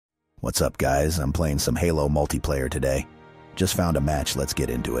What's up, guys? I'm playing some Halo multiplayer today. Just found a match, let's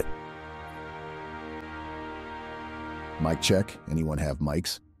get into it. Mic check. Anyone have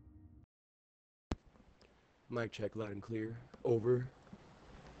mics? Mic check, loud and clear. Over.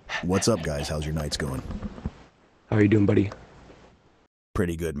 What's up, guys? How's your nights going? How are you doing, buddy?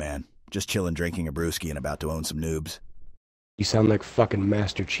 Pretty good, man. Just chilling, drinking a brewski, and about to own some noobs. You sound like fucking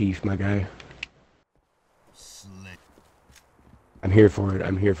Master Chief, my guy. Slick. I'm here for it.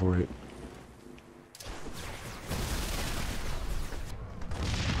 I'm here for it.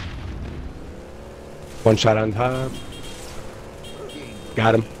 One shot on top.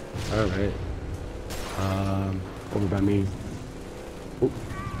 Got him. All right. Over by me. Ooh.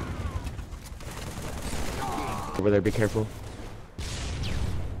 Over there. Be careful.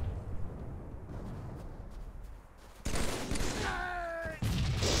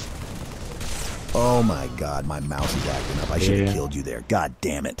 Oh my god, my mouse is acting up. I should have killed you there. God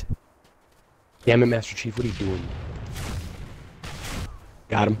damn it. Damn it, Master Chief. What are you doing?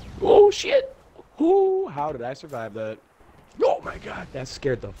 Got him. Oh, shit. Ooh, how did I survive that? Oh my god, that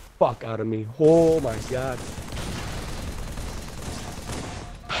scared the fuck out of me. Oh my god.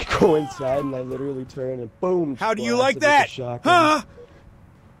 I go inside and I literally turn and boom. How do you like that? Huh?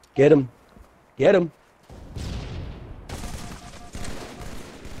 Get him. Get him.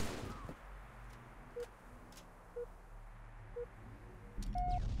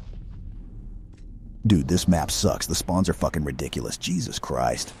 Dude, this map sucks. The spawns are fucking ridiculous. Jesus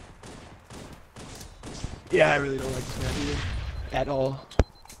Christ. Yeah, I really don't like this map either. At all.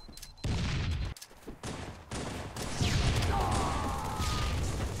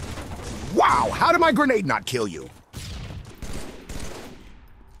 Wow, how did my grenade not kill you?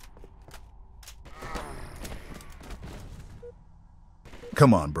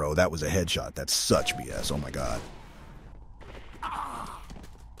 Come on, bro. That was a headshot. That's such BS. Oh my god.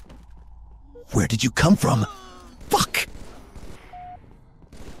 Where did you come from? Fuck!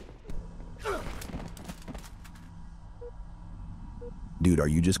 Dude, are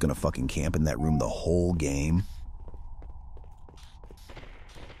you just gonna fucking camp in that room the whole game?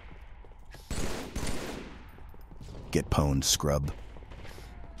 Get pwned, scrub.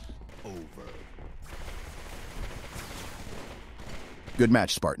 Over. Good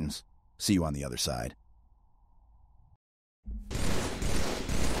match, Spartans. See you on the other side.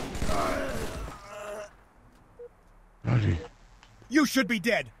 Buddy. You should be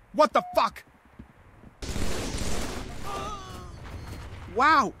dead. What the fuck?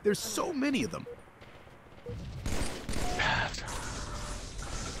 Wow, there's so many of them.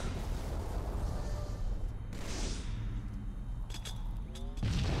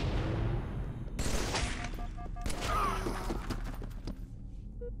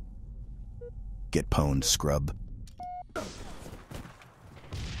 Get pwned, scrub.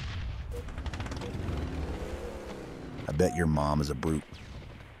 I bet your mom is a brute.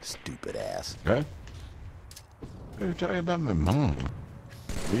 Stupid ass. Okay. What are you talking about my mom?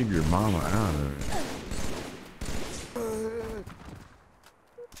 Leave your mama out of it.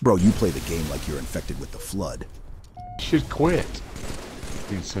 Bro, you play the game like you're infected with the flood. Should quit.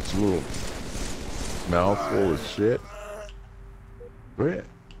 Being such a little mouthful of shit. Quit.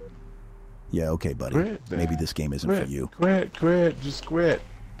 Yeah, okay, buddy. Quit, then. Maybe this game isn't Quit. for you. Quit. Just quit.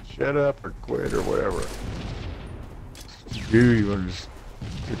 Shut up or quit or whatever. You want to just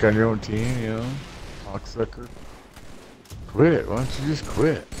pick on your own team, you know? Cocksucker. Quit. Why don't you just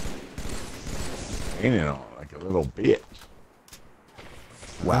quit? Ain't it all like a little bitch?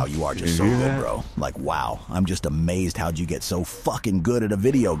 Wow, you are just so good, bro. Like, wow. I'm just amazed how'd you get so fucking good at a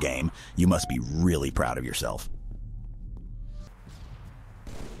video game. You must be really proud of yourself.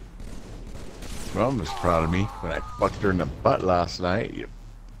 Well, I'm just proud of me when I fucked her in the butt last night, you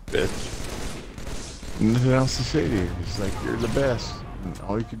bitch. Nothing else to say to you. It's like, you're the best. And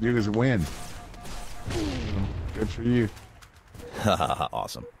all you can do is win. So, good for you.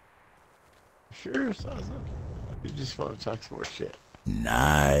 Awesome. Sure, it's awesome. You just want to talk some more shit.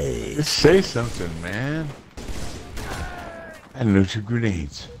 Nice. Just say something, man. I know 2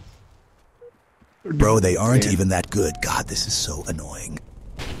 grenades. Bro, they aren't even that good. God, this is so annoying.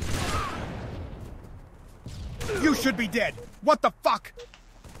 You should be dead. What the fuck?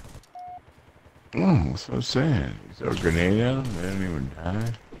 Oh, that's what I'm saying. You throw a grenade at them, they don't even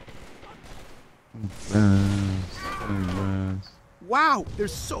die. Buzz. Wow,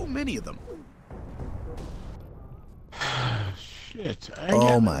 there's so many of them. Shit.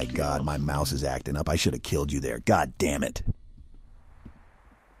 Oh my god, my mouse is acting up. I should have killed you there. God damn it.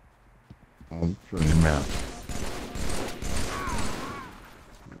 Oh, turn him out.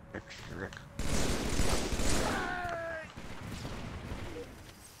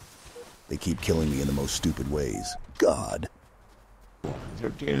 They keep killing me in the most stupid ways. God. They're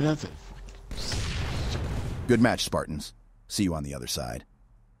doing nothing. Good match, Spartans. See you on the other side.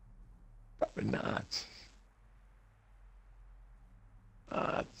 Probably not.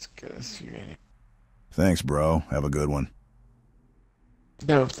 It's gonna see you. Thanks, bro. Have a good one.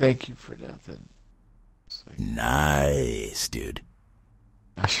 No, thank you for nothing. Nice, dude.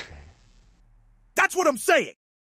 That's what I'm saying!